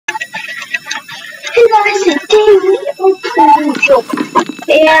And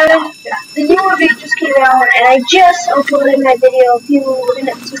the newer video just came out, and I just uploaded my video a few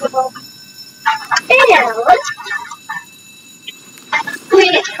minutes ago. And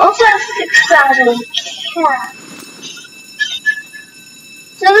we also have 6,000 cash.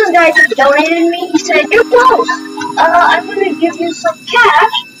 So this guy just donated me. He said, "You're close. I'm gonna give you some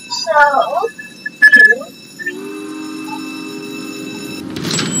cash. So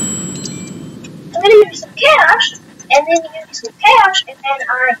I'm gonna give you some cash, and then you give me some cash, and then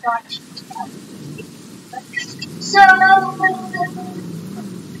I got you. So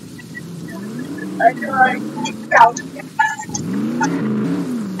I got 2,000 cash.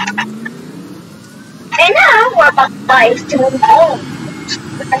 And now we're about to buy 2 homes.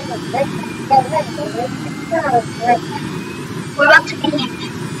 We're about to buy 2 homes.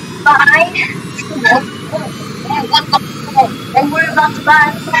 And we're about to buy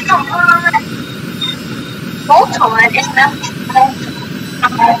Molten is about to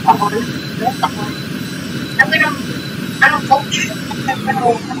I'm vulture. I'm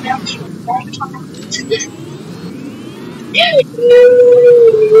about to Molten.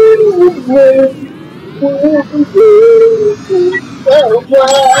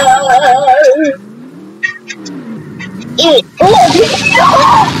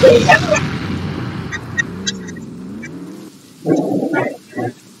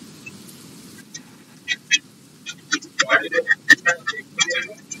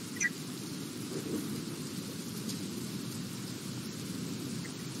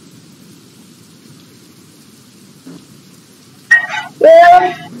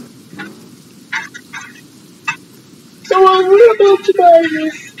 So we're about to buy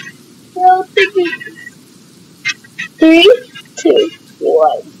this. Well, thinking 3, 2,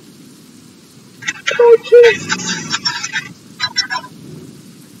 1. Purchase.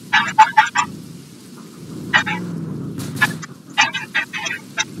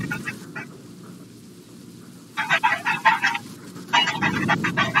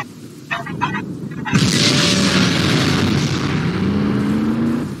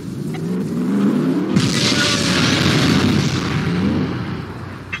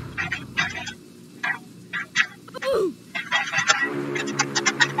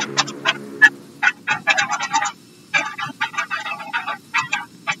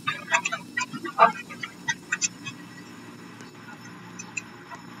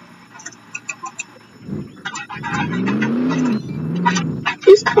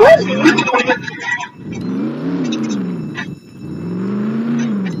 It's crazy.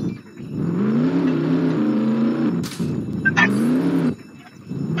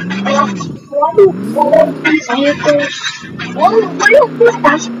 Why do all these vehicles? Why do these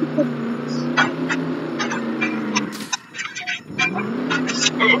fast people?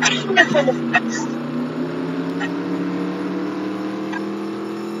 Actually, for the best.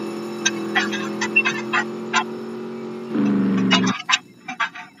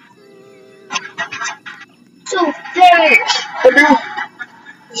 So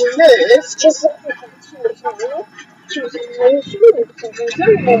there's this, just like the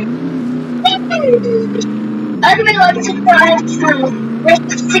I'd be like to buy from like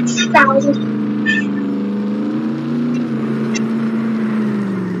 6,000.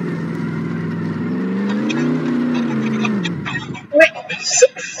 Right,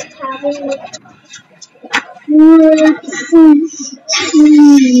 6,000.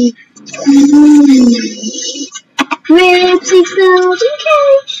 With 6,000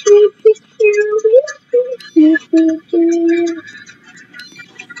 cash,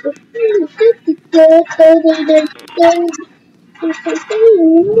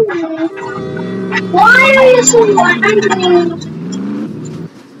 why are you so lagging?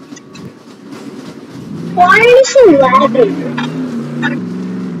 Why are you so lagging?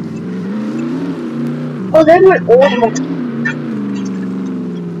 Oh, they're my old ones.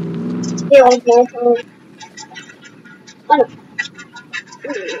 The old ones. Oh.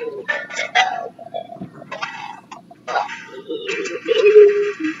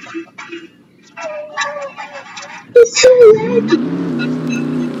 It's so laggy.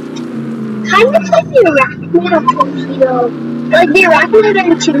 Kind of like the arachnid or torpedo. Like the arachnid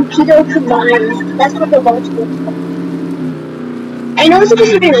and torpedo combined. That's what the launch was called. I know it's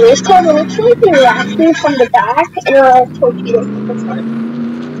supposed to be a race car, but it looks like the arachnid from the back and a torpedo from the front.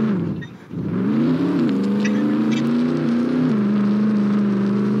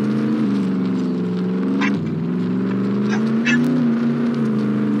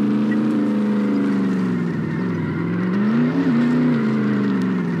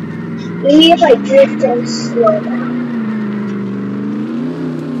 Maybe if I drift and slow down.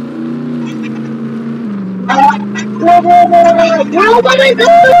 Bro, bro, bro, bro, oh my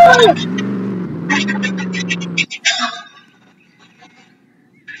god!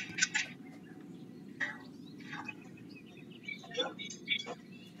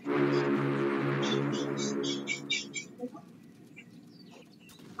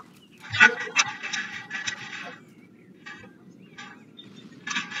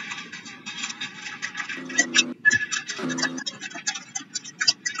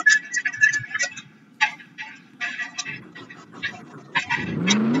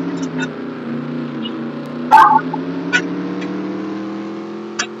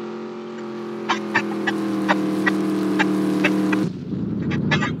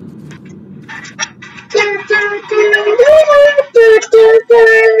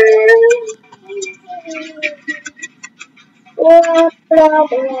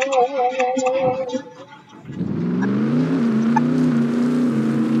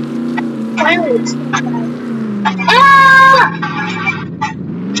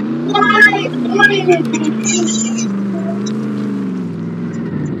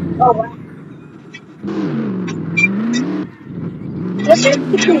 Oh, wow. Let's just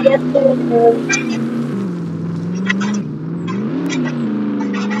get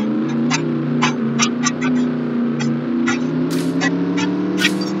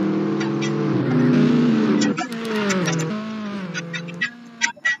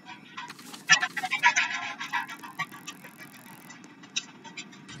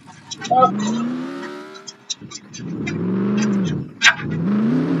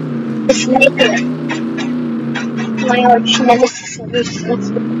the sniper. My arch nemesis in this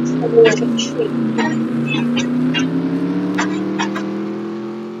instance is a tree.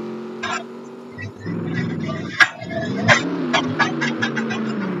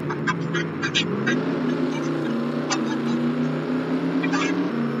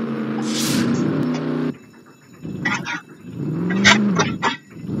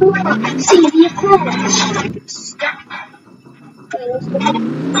 See the applause.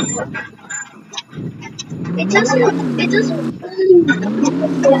 It doesn't really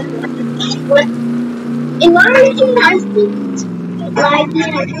but in my region, I think it's lively.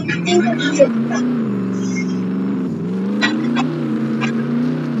 I don't think it should.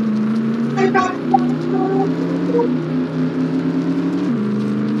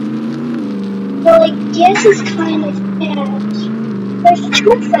 Well, I guess it's kind of fast. But it's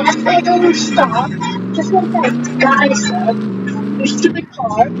too fast, I don't stop. Just like that guy said. Your stupid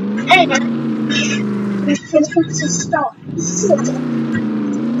car. And you're supposed to stop.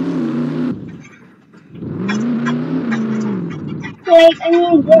 Like, I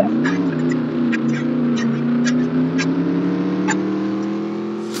mean, yeah.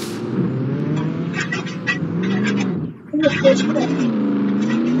 Look, there's quick.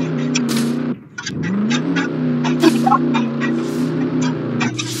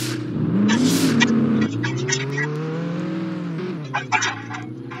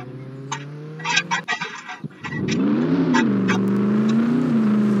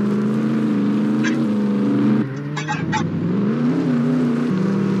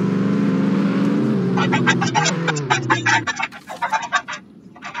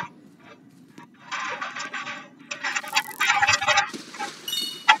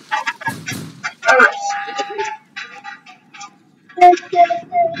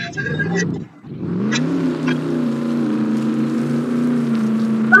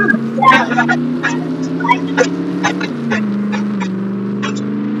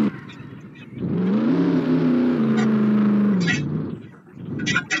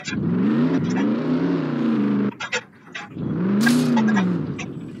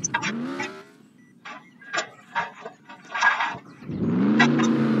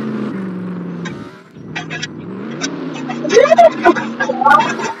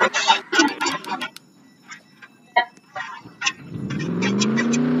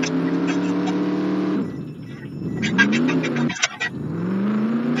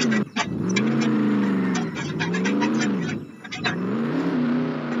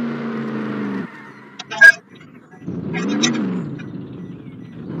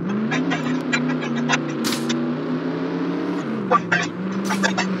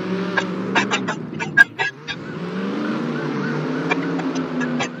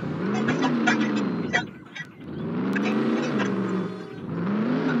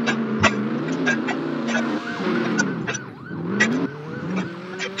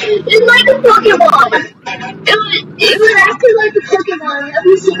 It's like a Pokemon. It was acting like a Pokemon. Have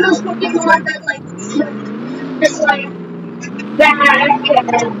you seen those Pokemon that like just like back and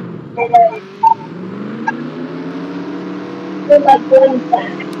they're like going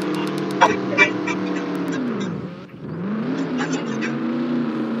back.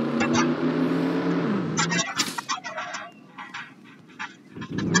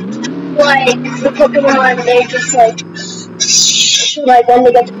 like the Pokemon, they're just like when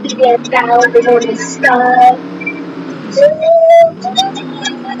they get to peek at battle, they go in the sky.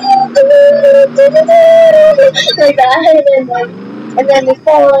 Like that, and then they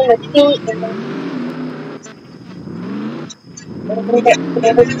fall on their feet, and then they get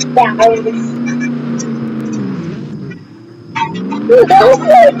down. Ooh, that was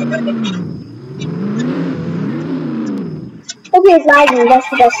good! Okay, it's lagging, that's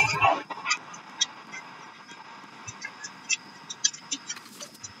the best.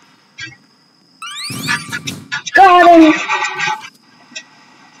 Got him!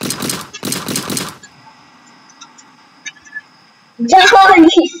 Done!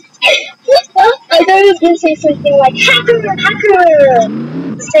 I thought he was going to say something like, hacker, hacker!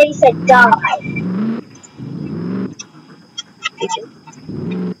 Instead he said, die.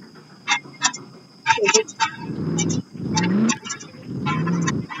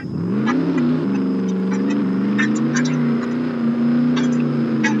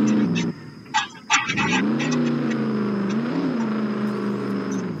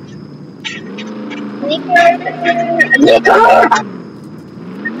 Nico!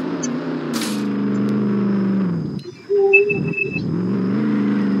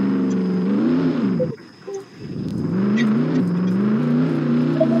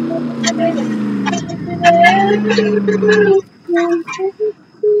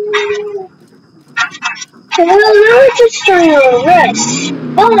 Well, now we're just trying to rest,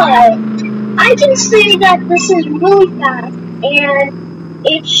 but I can say that this is really fast, and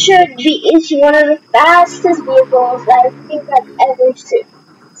it's one of the fastest vehicles that I think I've ever seen.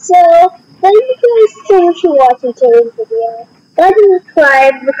 So, thank you guys so much for watching today's video. Like and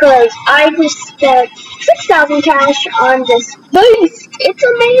subscribe because I just spent 6,000 cash on this boost. It's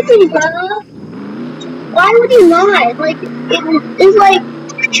amazing, bro. Why would you not? Like, it's like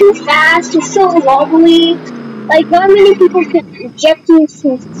too fast, it's so wobbly. Like, not many people can eject you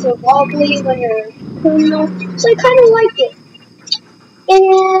since it's so wobbly when you're a criminal. So I kind of like it.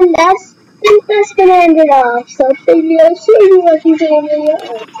 And I think that's gonna end it off. So thank you guys so much for watching the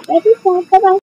video. Bye bye.